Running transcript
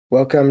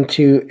Welcome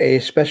to a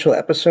special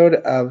episode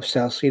of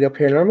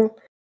Salsidoparanormal.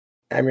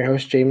 I'm your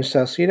host, James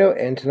Salsido,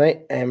 and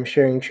tonight I'm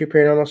sharing true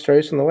paranormal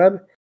stories from the web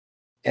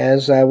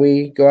as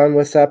we go on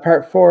with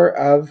part 4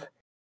 of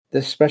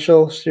this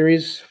special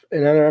series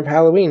in honor of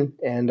Halloween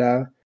and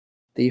the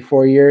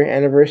 4-year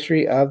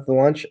anniversary of the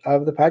launch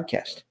of the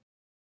podcast.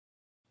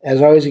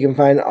 As always, you can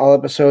find all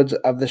episodes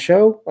of the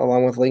show,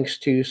 along with links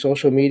to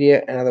social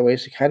media and other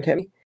ways to contact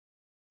me,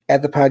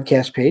 at the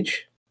podcast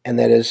page, and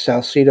that is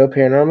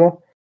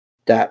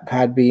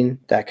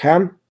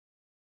salsidoparanormal.podbean.com.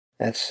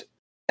 That's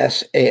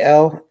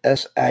SALSIDO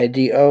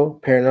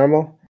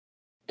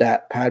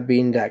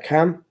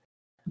paranormal.podbean.com.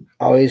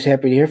 Always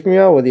happy to hear from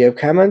you all, whether you have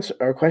comments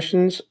or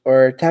questions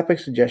or topic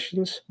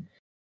suggestions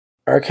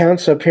or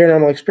accounts of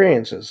paranormal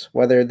experiences,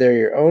 whether they're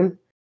your own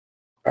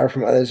or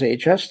from others that you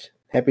trust.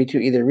 Happy to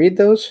either read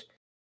those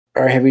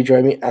or have you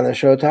join me on the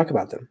show to talk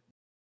about them.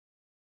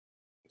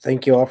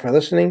 Thank you all for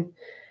listening,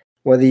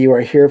 whether you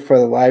are here for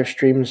the live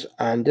streams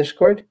on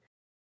Discord,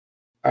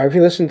 or if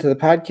you listen to the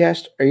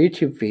podcast or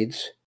YouTube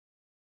feeds,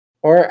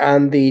 or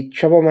on the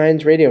Troubled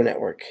Minds Radio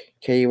Network,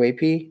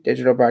 KUAP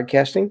Digital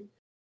Broadcasting.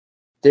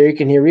 There you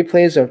can hear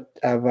replays of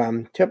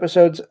 2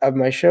 episodes of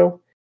my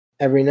show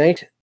every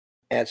night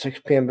at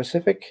 6 p.m.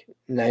 Pacific,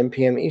 9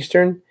 p.m.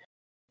 Eastern,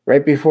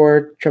 right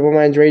before Troubled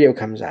Minds Radio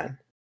comes on.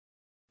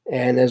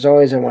 And as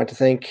always, I want to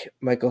thank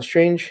Michael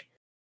Strange,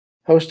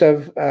 host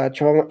of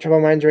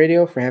Troubled Minds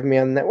Radio, for having me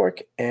on the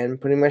network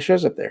and putting my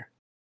shows up there.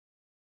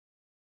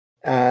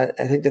 I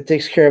think that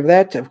takes care of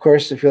that. Of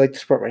course, if you'd like to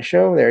support my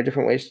show, there are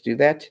different ways to do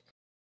that.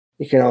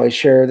 You can always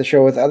share the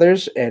show with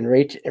others and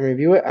rate and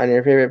review it on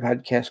your favorite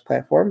podcast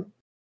platform.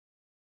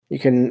 You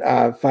can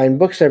find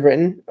books I've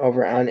written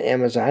over on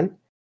Amazon,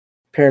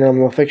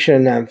 paranormal fiction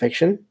and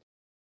nonfiction,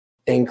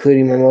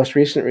 including my most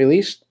recent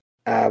release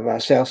of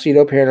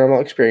Salsido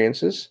Paranormal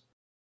Experiences.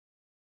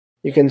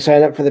 You can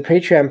sign up for the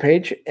Patreon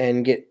page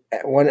and get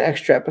 1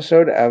 extra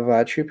episode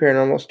of true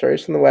paranormal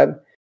stories from the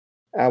web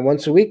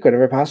once a week,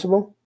 whenever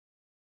possible.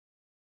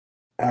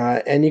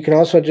 And you can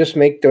also just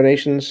make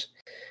donations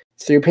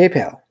through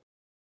PayPal.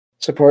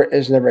 Support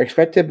is never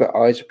expected, but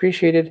always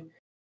appreciated,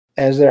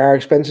 as there are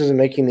expenses in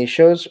making these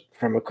shows,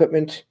 from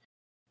equipment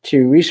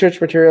to research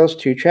materials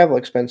to travel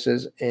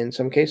expenses in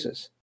some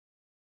cases.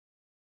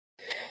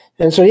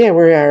 And so, we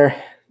are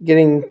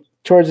getting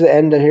towards the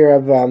end here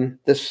of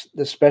this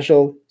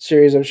special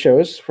series of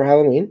shows for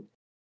Halloween.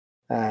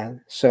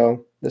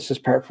 So this is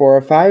part 4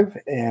 of 5,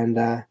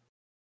 and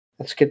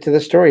let's get to the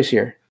stories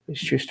here,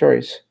 these true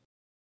stories.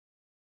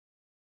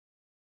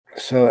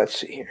 So let's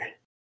see here.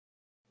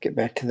 Get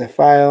back to the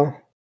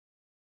file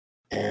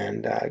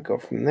and go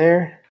from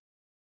there.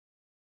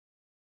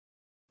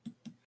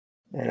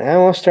 And I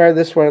almost started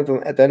this one at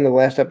the end of the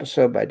last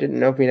episode, but I didn't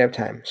know if we'd have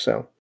time.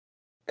 So I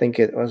think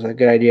it was a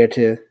good idea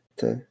to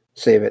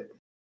save it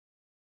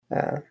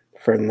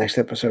for the next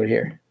episode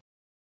here.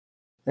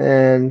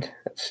 And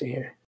let's see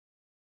here.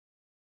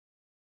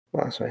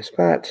 Lost my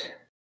spot.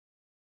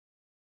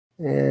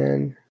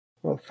 And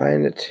we'll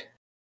find it.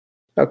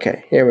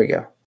 Okay, here we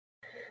go.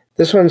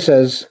 This one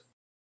says,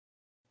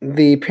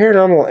 "The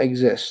paranormal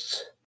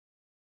exists.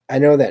 I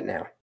know that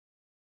now.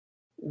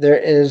 There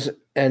is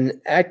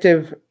an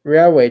active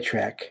railway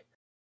track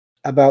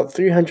about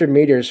 300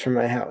 meters from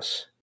my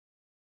house.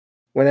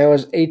 When I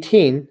was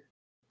 18,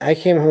 I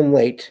came home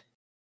late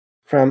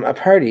from a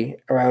party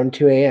around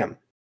 2 a.m.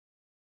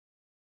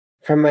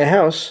 From my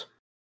house,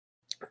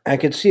 I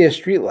could see a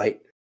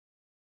streetlight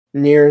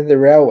near the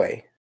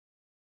railway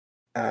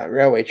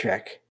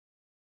track,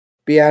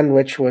 beyond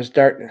which was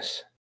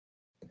darkness.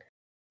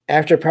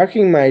 After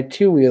parking my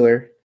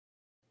two-wheeler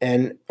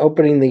and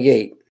opening the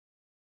gate,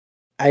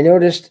 I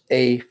noticed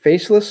a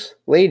faceless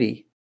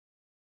lady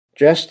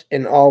dressed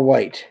in all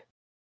white,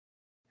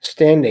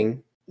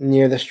 standing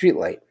near the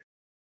streetlight,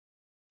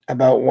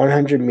 about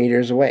 100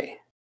 meters away.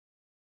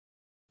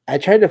 I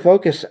tried to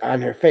focus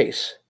on her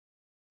face,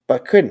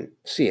 but couldn't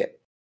see it.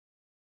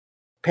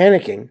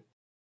 Panicking,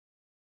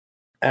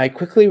 I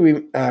quickly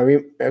moved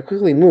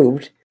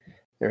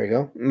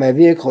my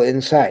vehicle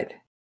inside,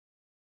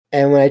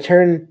 and when I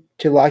turned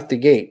to lock the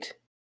gate,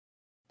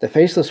 the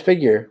faceless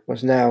figure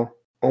was now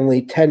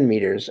only 10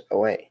 meters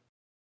away.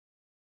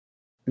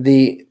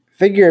 The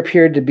figure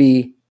appeared to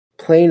be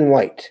plain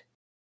white,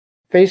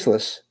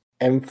 faceless,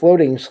 and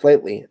floating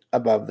slightly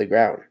above the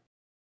ground.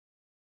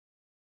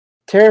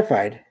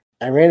 Terrified,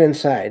 I ran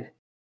inside,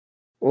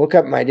 woke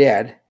up my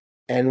dad,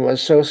 and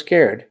was so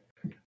scared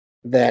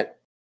that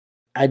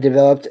I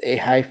developed a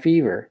high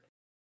fever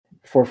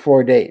for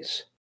 4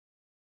 days.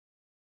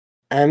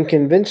 I am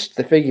convinced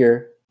the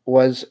figure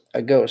was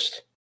a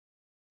ghost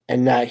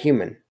and not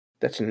human."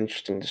 That's an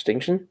interesting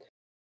distinction.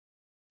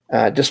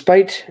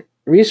 "Despite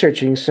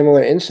researching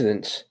similar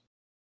incidents,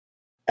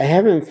 I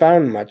haven't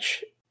found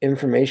much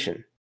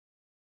information.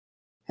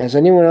 Has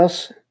anyone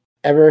else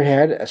ever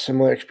had a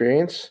similar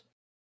experience?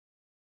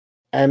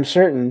 I am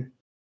certain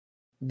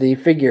the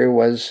figure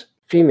was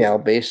female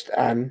based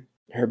on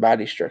her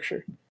body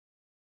structure."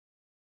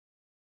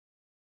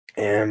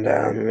 And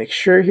let me make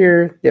sure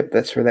here. Yep,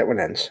 that's where that one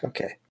ends.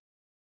 Okay.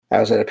 I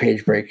was at a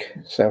page break.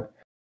 So,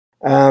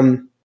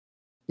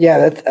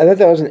 yeah, I thought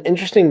that was an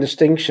interesting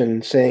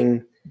distinction,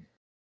 saying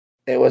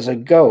it was a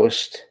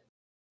ghost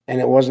and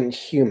it wasn't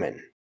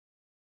human.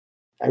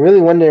 I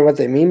really wonder what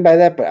they mean by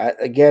that, but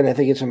again, I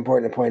think it's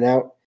important to point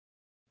out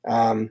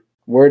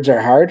words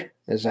are hard,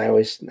 as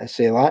I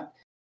say a lot.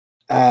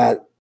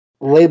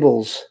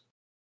 Labels.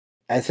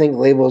 I think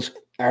labels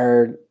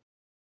are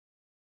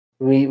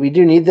we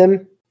do need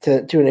them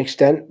to an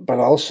extent, but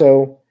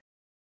also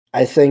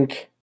I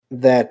think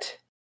that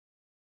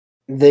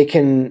they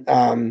can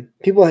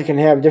people can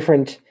have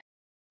different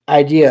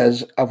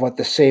ideas of what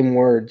the same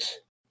words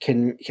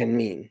can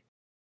mean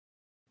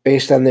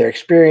based on their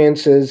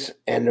experiences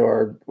and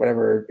or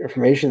whatever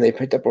information they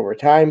picked up over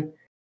time.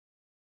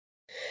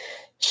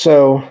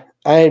 So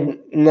I'm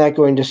not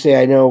going to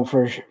say I know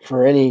for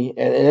in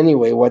any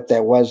way what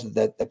that was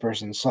that the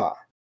person saw.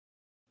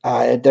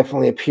 It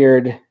definitely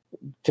appeared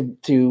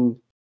to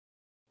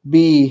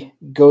be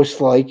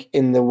ghost-like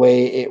in the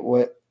way it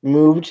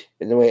moved,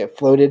 in the way it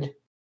floated,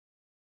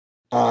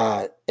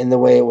 in the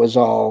way it was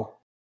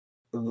all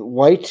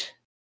white.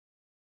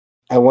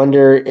 I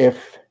wonder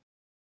if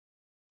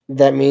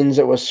that means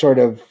it was sort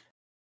of,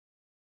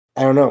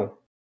 I don't know,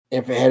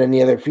 if it had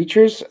any other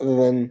features other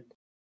than,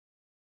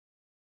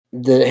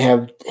 did it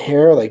have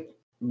hair? Like,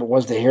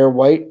 was the hair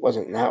white? Was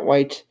it not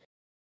white?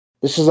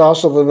 This is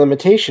also the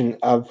limitation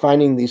of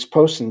finding these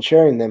posts and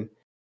sharing them,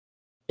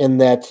 in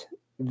that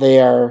they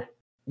are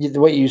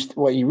what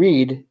you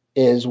read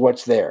is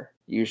what's there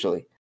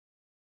usually,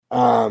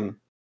 and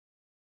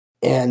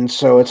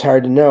so it's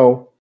hard to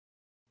know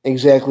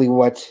exactly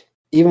what,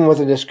 even with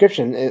a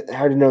description, it's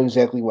hard to know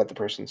exactly what the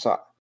person saw.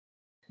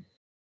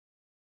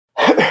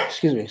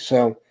 Excuse me.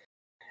 So,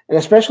 and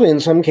especially in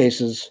some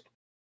cases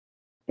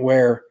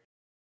where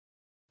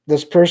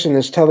this person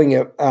is telling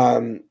it,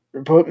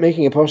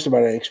 making a post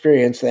about an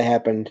experience that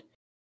happened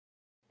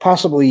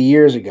possibly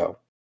years ago.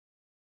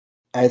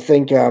 I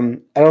think I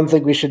don't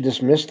think we should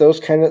dismiss those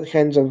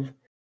kinds of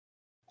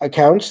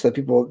accounts that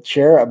people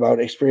share about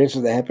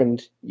experiences that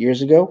happened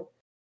years ago.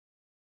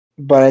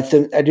 But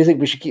I do think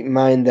we should keep in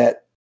mind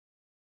that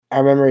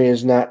our memory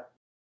is not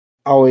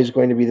always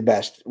going to be the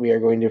best. We are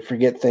going to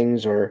forget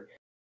things or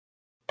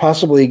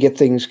possibly get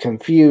things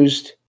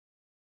confused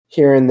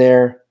here and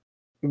there.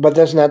 But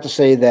that's not to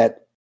say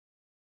that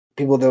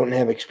people don't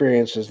have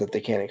experiences that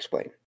they can't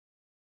explain.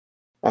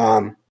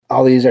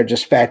 All these are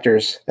just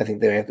factors I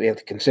think that we have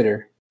to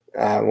consider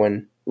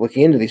when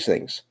looking into these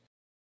things.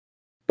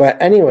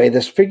 But anyway,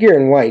 this figure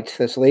in white,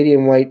 this lady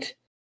in white,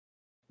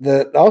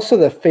 also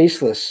the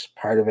faceless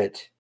part of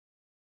it,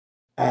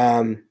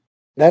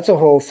 that's a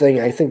whole thing.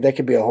 I think that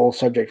could be a whole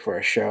subject for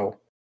a show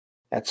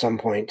at some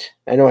point.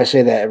 I know I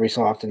say that every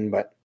so often,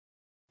 but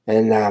I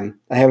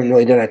haven't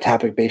really done a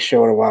topic-based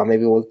show in a while.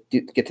 Maybe we'll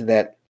get to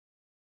that,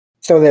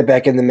 throw that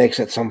back in the mix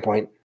at some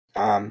point.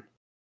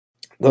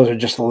 Those are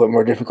just a little bit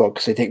more difficult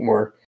because they take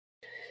more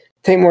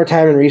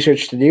time and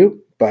research to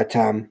do. But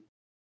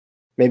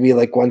maybe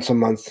like once a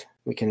month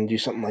we can do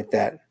something like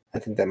that. I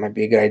think that might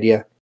be a good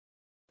idea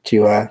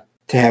to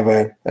have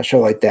a show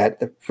like that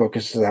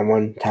focuses on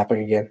one topic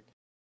again.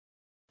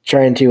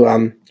 Trying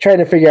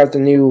to figure out the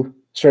new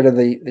sort of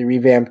the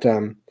revamped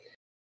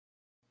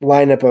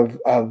lineup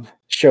of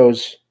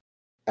shows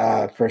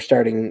for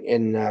starting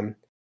in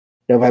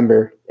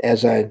November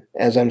as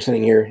I'm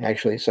sitting here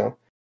actually. So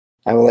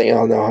I will let you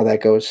all know how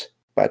that goes.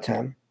 But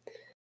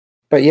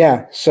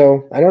yeah,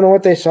 so I don't know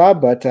what they saw,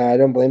 but I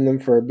don't blame them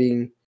for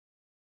being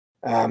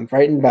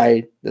frightened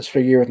by this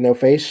figure with no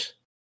face.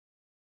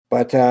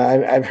 But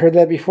I've heard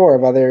that before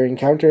of other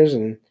encounters,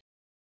 and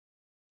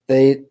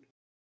it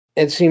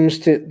seems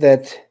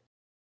that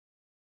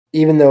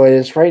even though it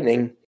is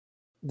frightening,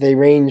 they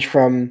range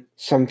from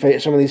some of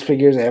these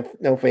figures that have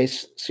no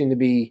face seem to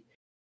be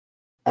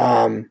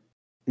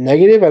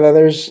negative, and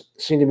others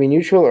seem to be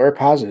neutral or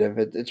positive.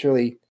 It's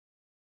really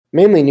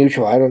mainly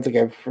neutral. I don't think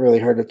I've really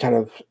heard a ton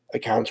of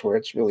accounts where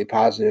it's really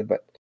positive,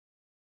 but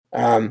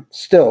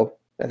still,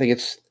 I think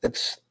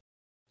it's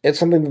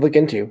something to look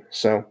into.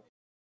 So,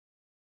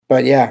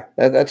 but yeah,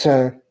 that's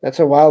a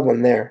wild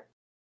one there.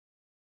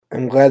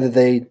 I'm glad that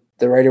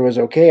the writer was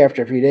okay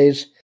after a few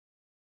days.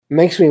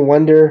 Makes me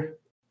wonder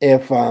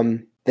if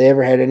they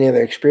ever had any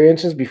other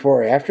experiences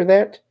before or after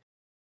that,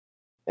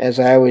 as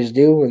I always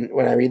do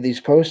when I read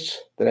these posts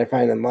that I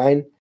find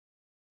online.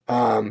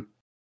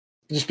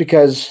 Just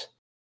because,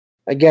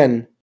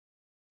 again,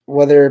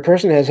 whether a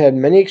person has had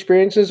many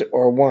experiences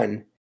or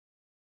one,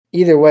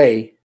 either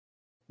way,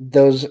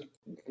 those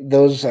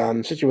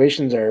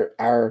situations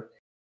are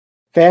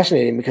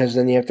fascinating, because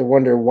then you have to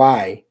wonder,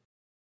 why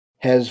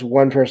has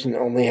one person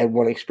only had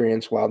one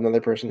experience while another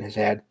person has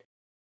had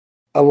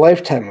a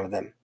lifetime of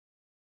them.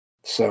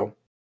 So,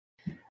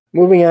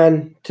 moving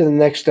on to the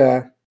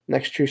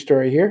next true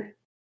story here.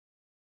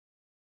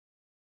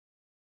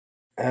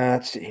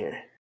 Let's see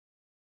here.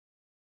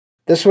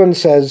 This one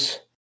says,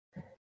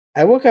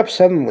 I woke up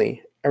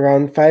suddenly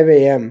around 5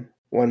 a.m.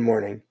 one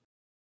morning,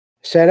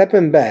 sat up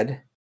in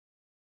bed,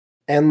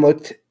 and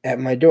looked at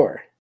my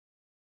door.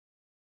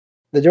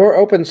 The door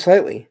opened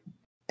slightly,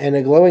 and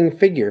a glowing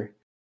figure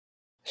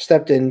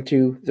stepped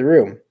into the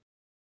room,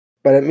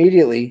 but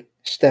immediately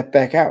stepped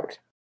back out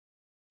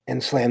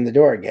and slammed the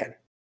door again,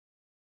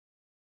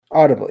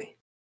 audibly.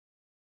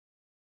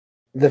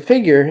 The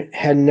figure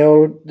had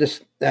no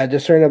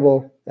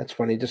discernible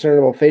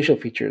facial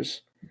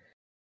features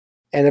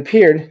and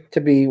appeared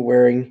to be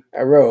wearing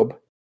a robe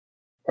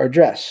or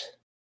dress.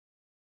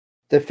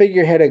 The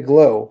figure had a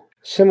glow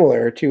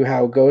similar to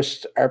how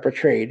ghosts are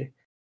portrayed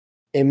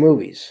in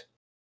movies.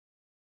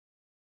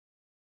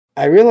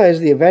 I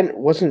realized the event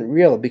wasn't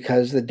real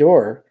because the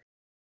door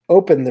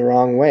opened the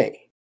wrong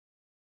way.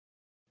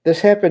 This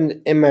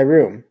happened in my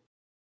room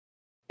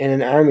in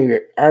an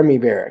army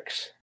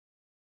barracks.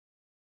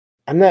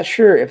 I'm not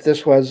sure if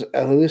this was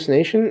a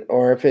hallucination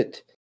or if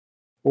it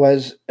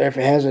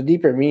has a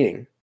deeper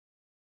meaning.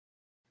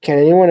 Can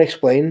anyone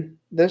explain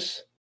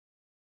this?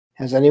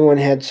 Has anyone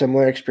had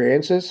similar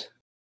experiences?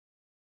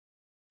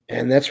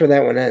 And that's where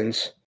that one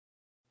ends.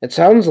 It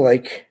sounds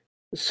like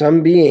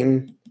some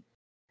being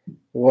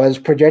was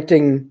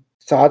projecting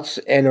thoughts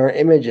and or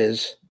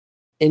images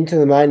into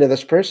the mind of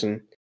this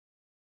person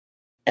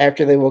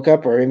after they woke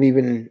up, or maybe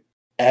even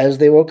as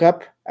they woke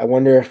up. I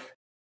wonder if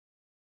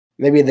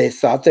maybe they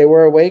thought they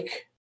were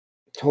awake,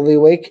 totally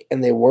awake,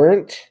 and they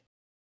weren't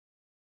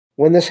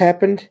when this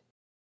happened.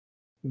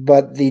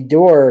 But the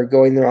door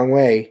going the wrong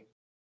way,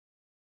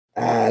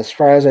 as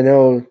far as I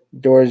know,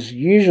 doors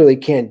usually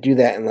can't do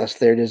that unless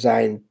they're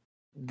designed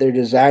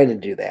to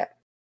do that.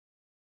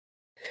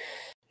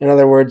 In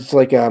other words,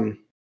 like I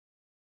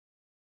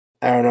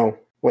don't know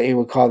what you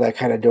would call that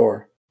kind of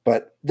door,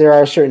 but there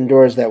are certain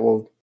doors that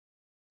will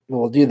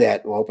do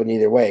that, will open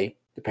either way,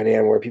 depending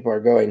on where people are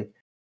going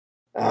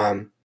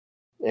in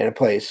a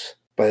place.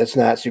 But it's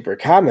not super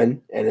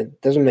common, and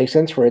it doesn't make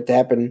sense for it to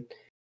happen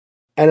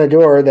on a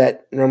door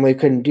that normally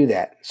couldn't do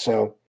that.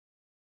 So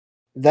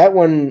that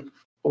one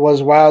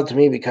was wild to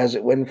me because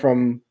it went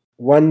from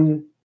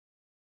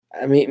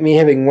me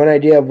having one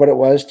idea of what it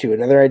was to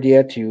another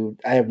idea to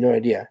I have no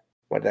idea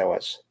what that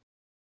was.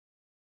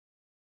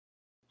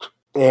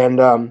 And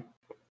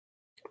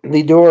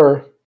the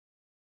door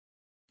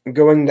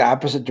going the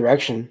opposite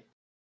direction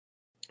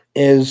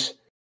is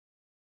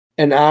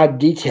an odd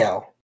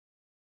detail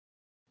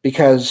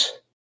because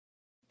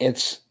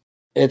it's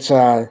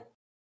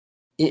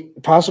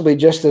possibly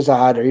just as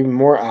odd or even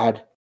more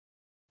odd,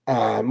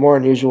 more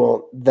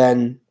unusual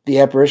than the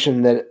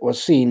apparition that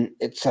was seen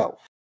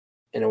itself,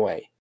 in a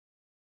way.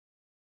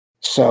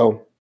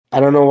 So I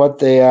don't know what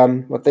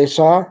they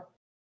saw,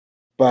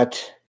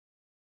 but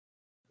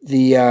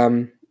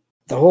the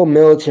whole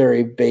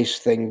military base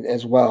thing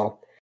as well.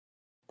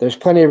 There's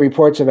plenty of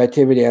reports of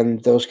activity on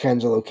those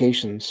kinds of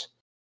locations,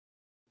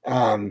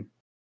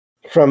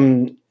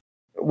 from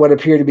what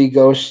appear to be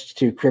ghosts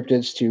to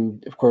cryptids to,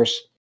 of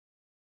course,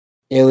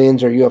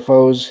 aliens or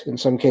UFOs in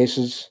some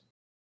cases,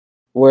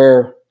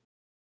 where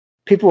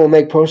people will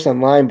make posts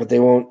online, but they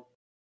won't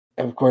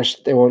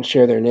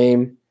share their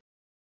name,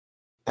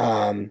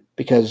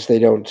 because they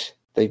don't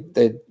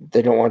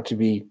want to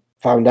be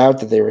found out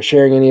that they were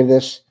sharing any of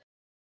this.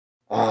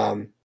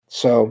 But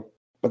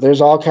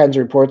there's all kinds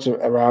of reports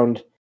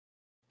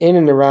in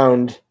and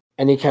around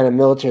any kind of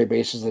military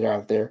bases that are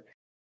out there.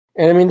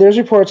 And I mean, there's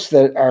reports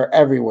that are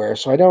everywhere,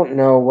 so I don't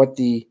know what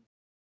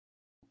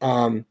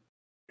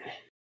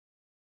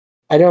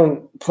I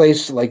don't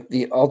place like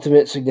the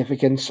ultimate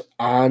significance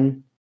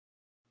on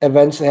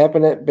events that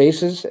happen at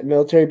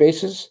military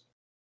bases,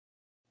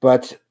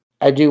 but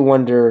I do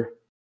wonder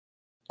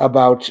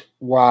about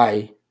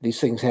why these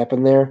things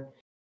happen there.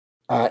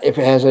 If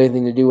it has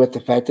anything to do with the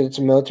fact that it's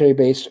a military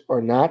base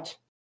or not.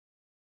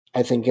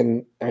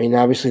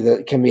 Obviously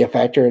that can be a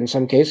factor in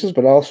some cases,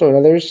 but also in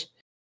others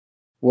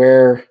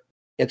where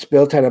it's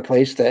built on a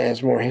place that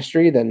has more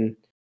history than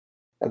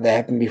that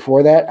happened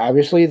before that,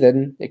 obviously,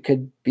 then it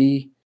could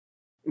be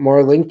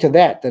more linked to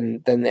that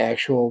than the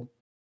actual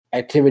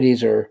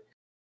activities or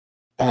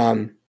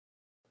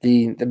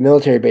the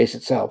military base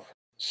itself.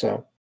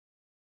 So,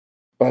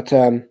 but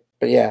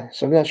yeah,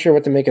 so I'm not sure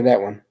what to make of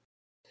that one.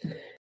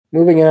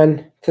 Moving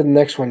on to the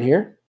next one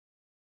here.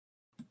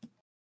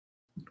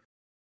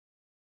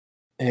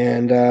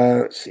 And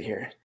let's see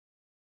here.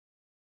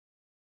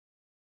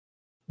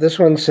 This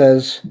one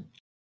says,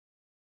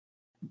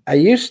 I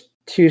used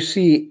to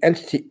see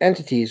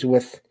entities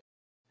with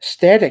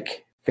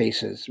static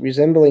faces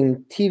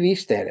resembling TV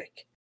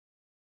static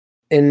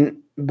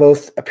in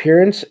both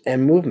appearance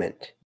and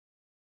movement.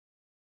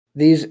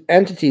 These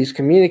entities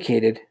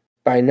communicated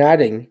by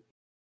nodding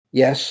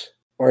yes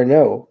or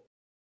no,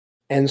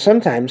 and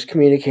sometimes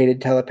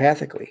communicated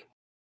telepathically.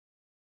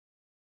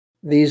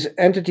 These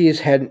entities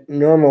had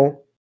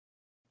normal,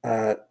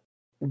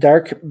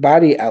 dark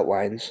body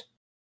outlines,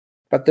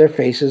 but their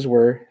faces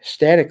were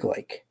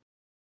static-like.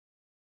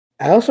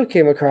 I also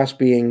came across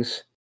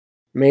beings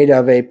made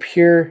of a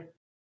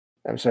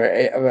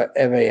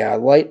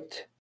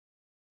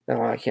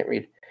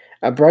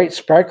bright,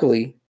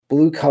 sparkly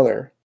blue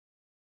color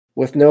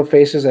with no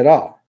faces at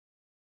all,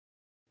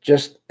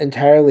 just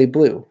entirely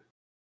blue.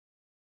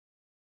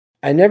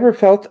 I never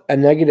felt a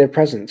negative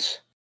presence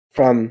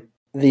from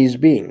these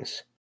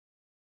beings.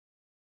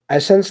 I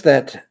sensed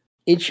that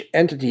each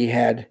entity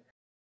had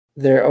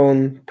their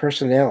own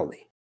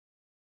personality.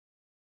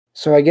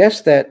 So I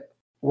guess that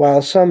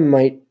while some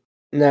might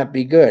not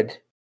be good,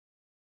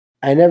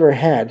 I never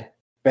had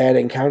bad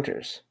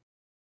encounters.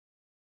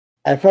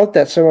 I felt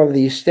that some of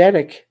these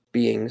static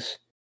beings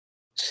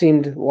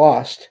seemed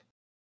lost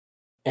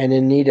and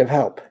in need of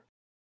help.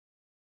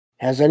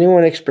 Has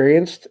anyone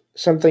experienced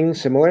something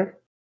similar?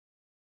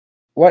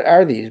 What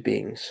are these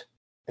beings?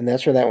 And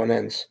that's where that one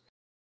ends.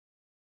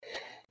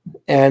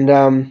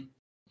 And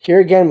here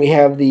again, we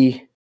have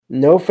the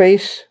no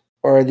face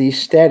or the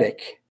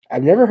static.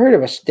 I've never heard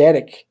of a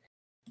static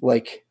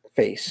like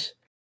face.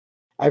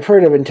 I've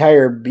heard of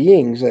entire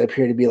beings that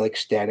appear to be like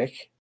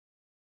static.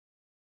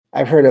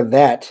 I've heard of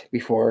that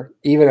before.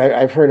 Even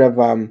I've heard of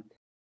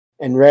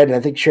and read, and I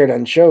think shared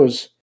on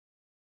shows,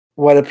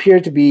 what appear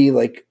to be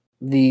like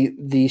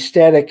the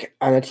static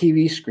on a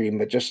TV screen,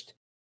 but just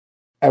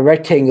a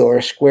rectangle or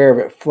a square of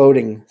it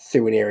floating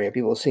through an area.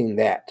 People seeing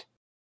that.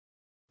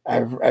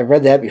 I've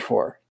read that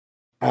before,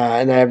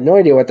 and I have no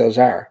idea what those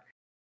are.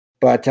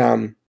 But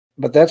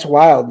that's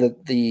wild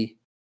that the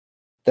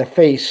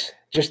face,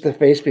 just the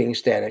face being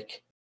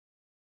static,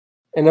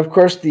 and of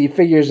course the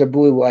figures of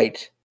blue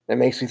light. That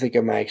makes me think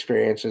of my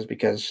experiences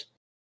because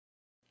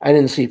I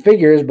didn't see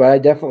figures, but I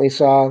definitely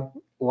saw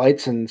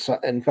lights and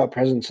felt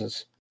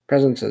presences.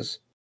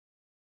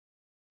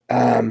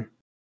 Yeah,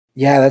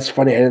 that's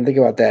funny. I didn't think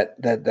about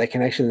that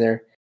connection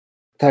there.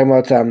 Talking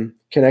about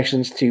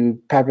connections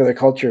to popular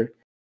culture.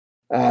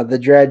 The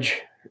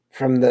Dredge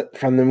from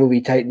the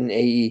movie Titan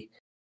AE,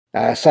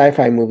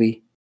 sci-fi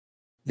movie.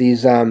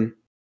 These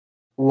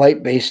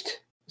light-based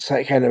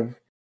kind of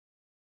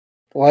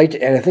light,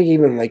 and I think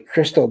even like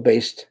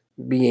crystal-based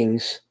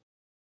beings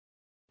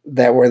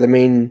that were the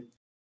main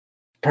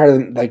part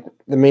of like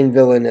the main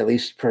villain, at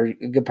least for a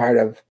good part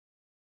of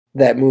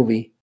that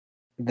movie,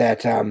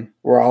 that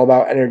were all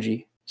about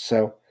energy.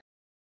 So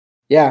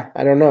yeah,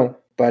 I don't know,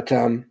 but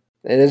it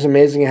is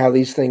amazing how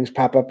these things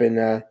pop up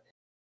in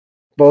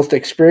both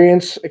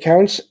experience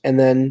accounts and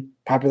then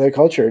popular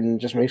culture, and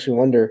it just makes me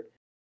wonder,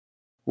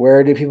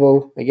 where do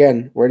people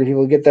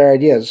get their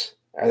ideas?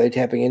 Are they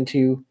tapping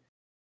into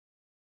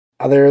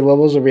other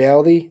levels of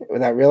reality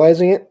without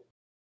realizing it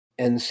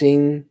and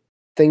seeing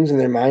things in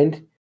their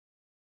mind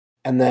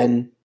and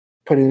then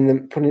turning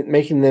them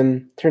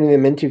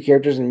into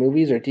characters in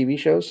movies or TV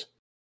shows?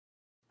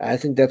 I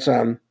think that's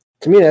to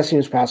me that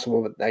seems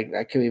possible, but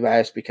I could be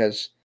biased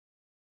because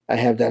I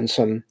have done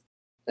some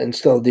and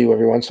still do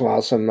every once in a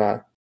while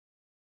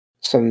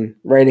some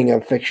writing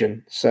of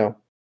fiction. So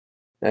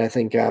I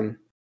think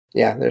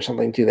yeah, there's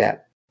something to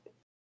that.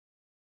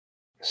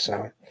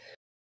 So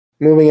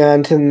moving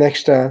on to the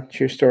next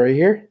true story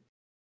here.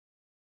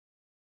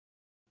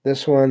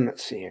 This one,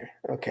 let's see here.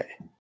 Okay.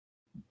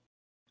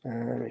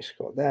 Let me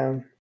scroll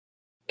down.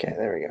 Okay,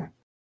 there we go.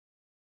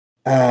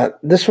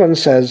 This one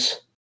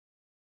says,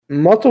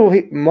 multiple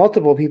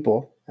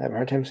people, I have a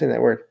hard time saying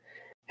that word,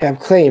 have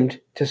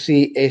claimed to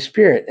see a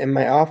spirit in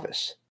my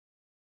office,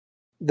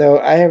 though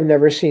I have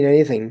never seen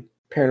anything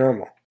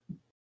paranormal.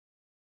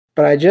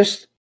 But I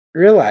just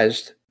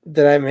realized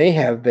that I may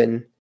have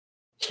been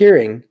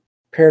hearing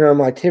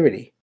paranormal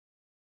activity,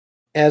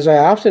 as I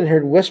often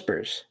heard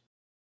whispers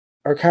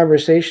or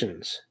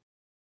conversations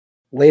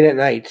late at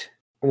night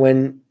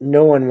when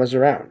no one was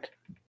around.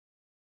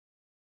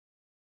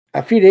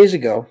 A few days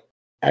ago,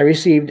 I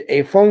received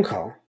a phone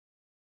call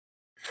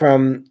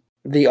from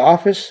the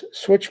office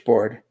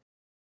switchboard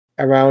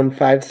around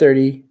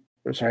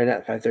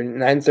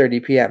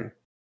 9:30 p.m.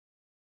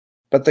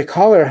 But the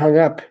caller hung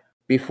up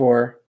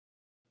before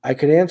I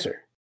could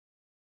answer.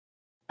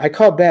 I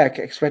called back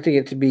expecting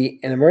it to be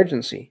an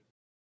emergency,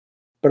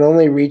 but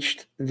only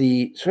reached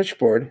the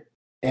switchboard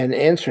and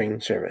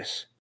answering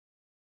service.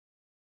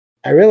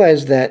 I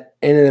realized that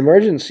in an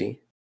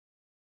emergency,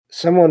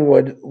 someone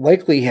would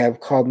likely have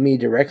called me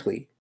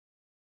directly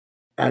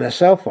on a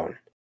cell phone,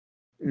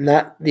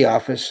 not the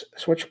office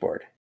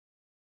switchboard.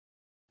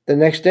 The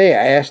next day,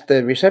 I asked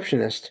the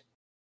receptionist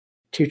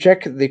to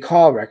check the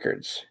call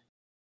records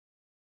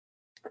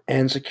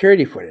and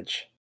security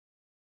footage.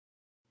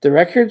 The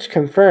records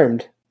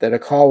confirmed that a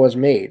call was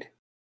made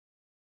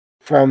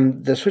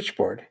from the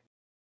switchboard,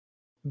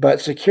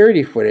 but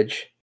security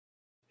footage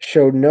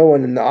showed no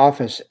one in the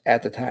office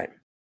at the time.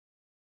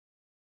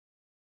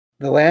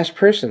 The last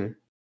person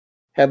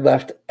had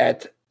left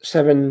at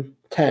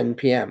 7:10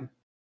 p.m.,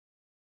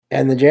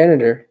 and the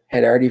janitor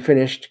had already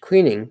finished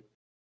cleaning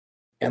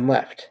and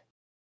left.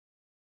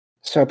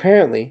 So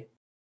apparently,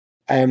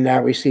 I am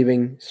now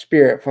receiving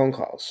spirit phone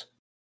calls.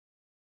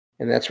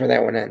 And that's where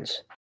that one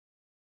ends.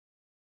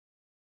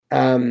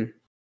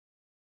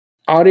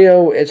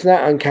 Audio, it's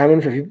not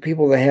uncommon for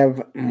people to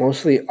have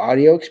mostly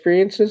audio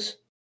experiences.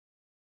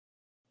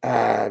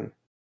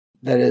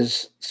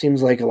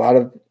 Seems like a lot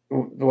of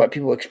what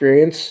people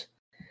experience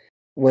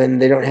when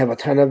they don't have a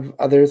ton of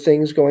other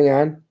things going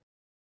on.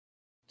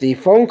 The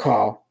phone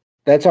call,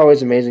 that's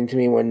always amazing to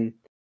me when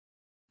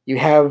you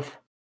have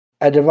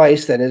a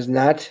device that is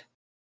not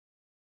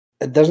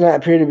it does not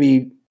appear to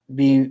be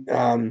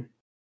to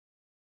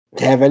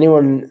have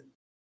anyone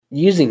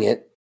using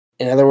it.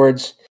 In other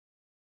words,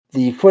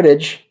 the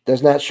footage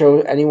does not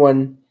show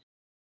anyone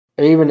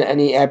or even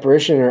any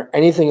apparition or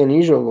anything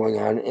unusual going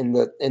on in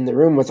the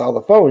room with all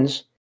the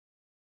phones.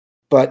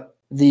 But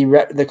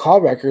the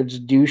call records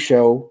do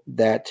show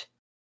that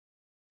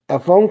a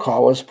phone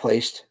call was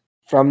placed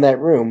from that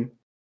room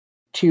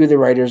to the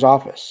writer's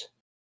office.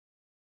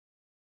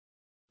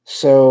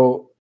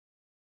 So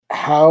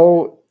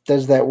how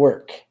does that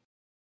work?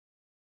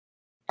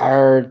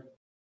 Are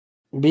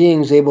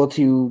beings able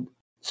to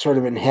sort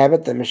of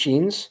inhabit the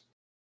machines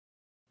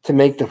to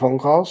make the phone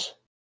calls?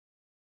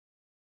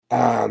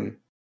 And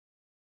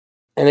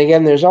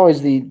again, there's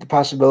always the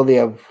possibility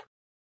of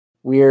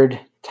weird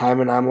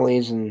time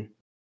anomalies and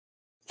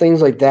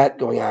things like that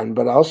going on.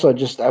 But also,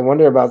 just I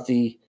wonder about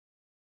the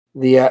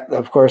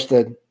of course,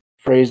 the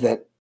phrase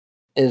that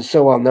is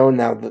so well known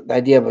now, the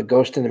idea of a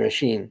ghost in a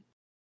machine,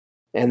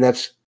 and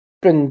that's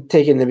been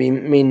taken to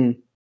mean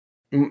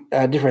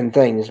different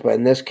things. But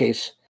in this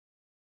case,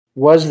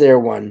 was there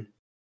one?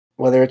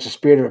 Whether it's a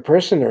spirit of a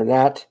person or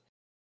not,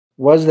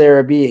 was there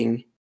a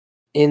being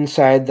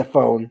inside the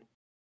phone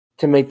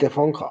to make the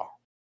phone call?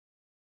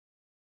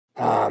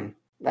 I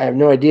have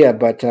no idea,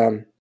 but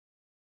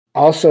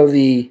also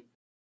the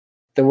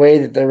way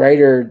that the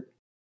writer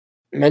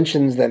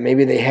mentions that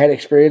maybe they had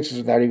experiences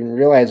without even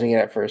realizing it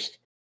at first,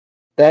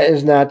 that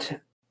is not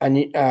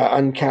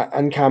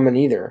uncommon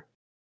either.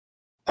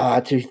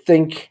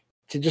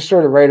 To just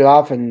sort of write it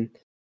off and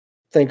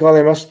think, oh,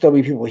 there must still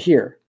be people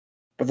here,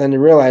 but then to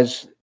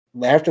realize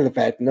after the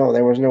fact, no,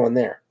 there was no one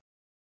there,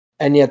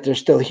 and yet they're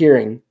still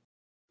hearing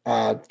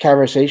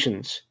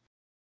conversations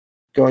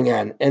going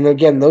on. And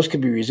again, those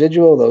could be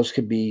residual, those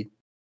could be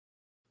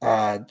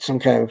some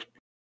kind of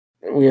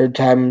weird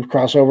time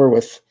crossover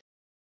with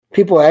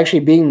people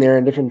actually being there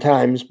in different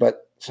times,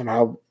 but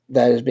somehow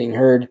that is being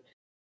heard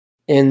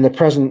in the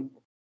present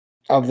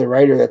of the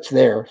writer that's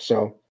there.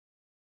 So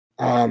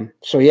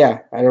yeah,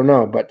 I don't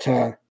know, but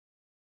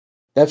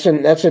that's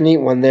a neat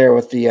one there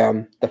with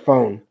the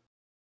phone.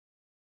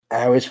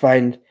 I always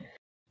find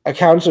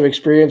accounts of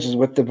experiences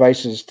with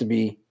devices to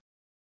be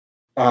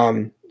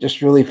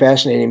just really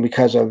fascinating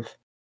because of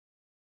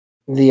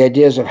the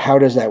ideas of how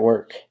does that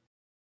work.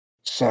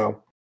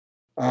 So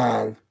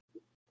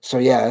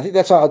yeah, I think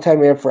that's all the time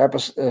we have for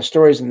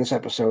stories in this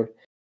episode.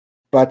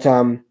 But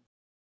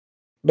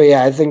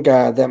yeah, I think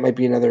that might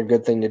be another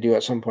good thing to do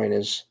at some point,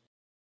 is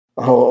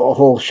a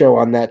whole show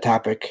on that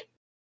topic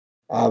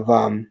of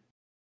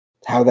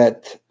how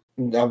that,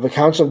 of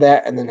accounts of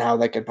that, and then how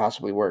that could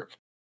possibly work,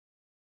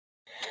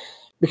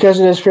 because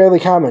it is fairly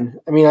common.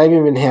 I mean, I've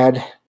even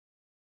had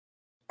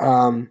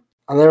I'll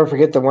never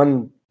forget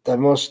the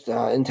most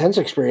intense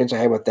experience I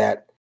had with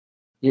that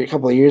a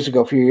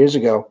few years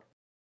ago.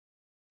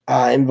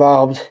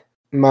 Involved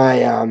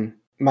my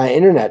my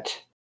internet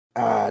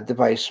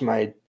device,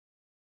 I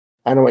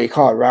don't know what you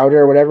call it,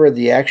 router or whatever,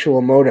 the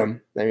actual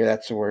modem, maybe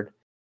that's the word.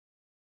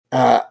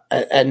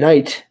 At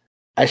night,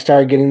 I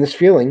started getting this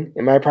feeling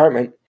in my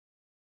apartment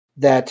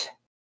that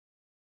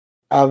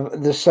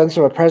of the sense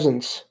of a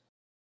presence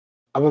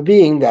of a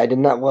being that I did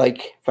not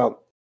like,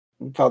 felt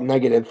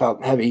negative,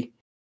 felt heavy,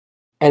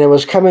 and it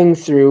was coming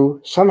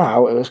through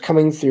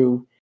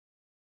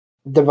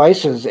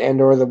devices and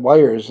or the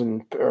wires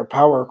or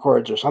power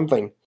cords or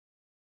something,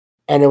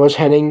 and it was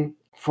heading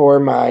for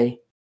my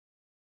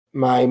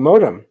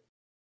modem.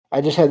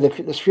 I just had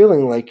this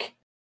feeling like,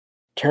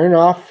 turn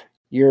off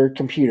your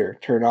computer,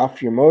 turn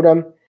off your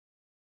modem,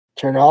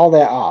 turn all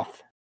that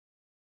off.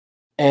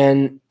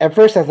 And at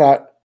first I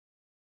thought,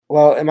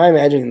 well, am I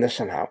imagining this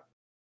somehow?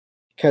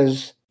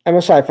 Because I'm a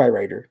sci-fi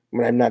writer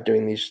when I'm not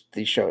doing these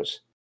shows.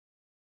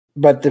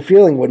 But the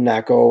feeling would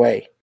not go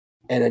away,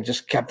 and it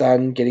just kept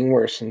on getting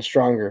worse and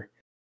stronger.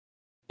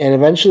 And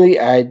eventually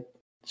I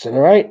said, all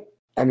right,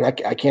 I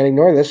can't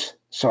ignore this.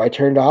 So I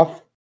turned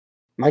off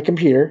my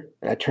computer,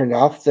 and I turned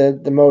off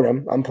the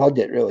modem, unplugged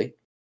it really.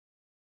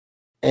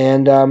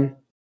 And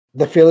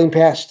the feeling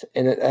passed,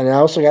 and I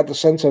also got the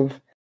sense of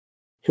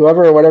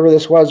whoever or whatever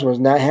this was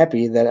not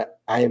happy that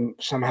I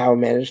somehow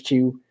managed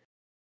to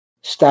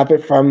stop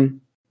it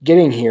from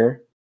getting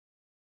here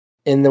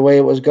in the way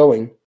it was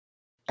going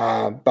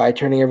by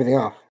turning everything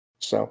off.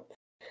 So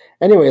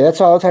anyway, that's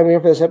all the time we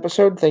have for this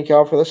episode. Thank you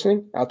all for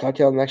listening. I'll talk to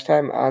you all next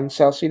time on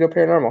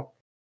Salsidoparanormal.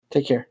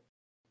 Take care.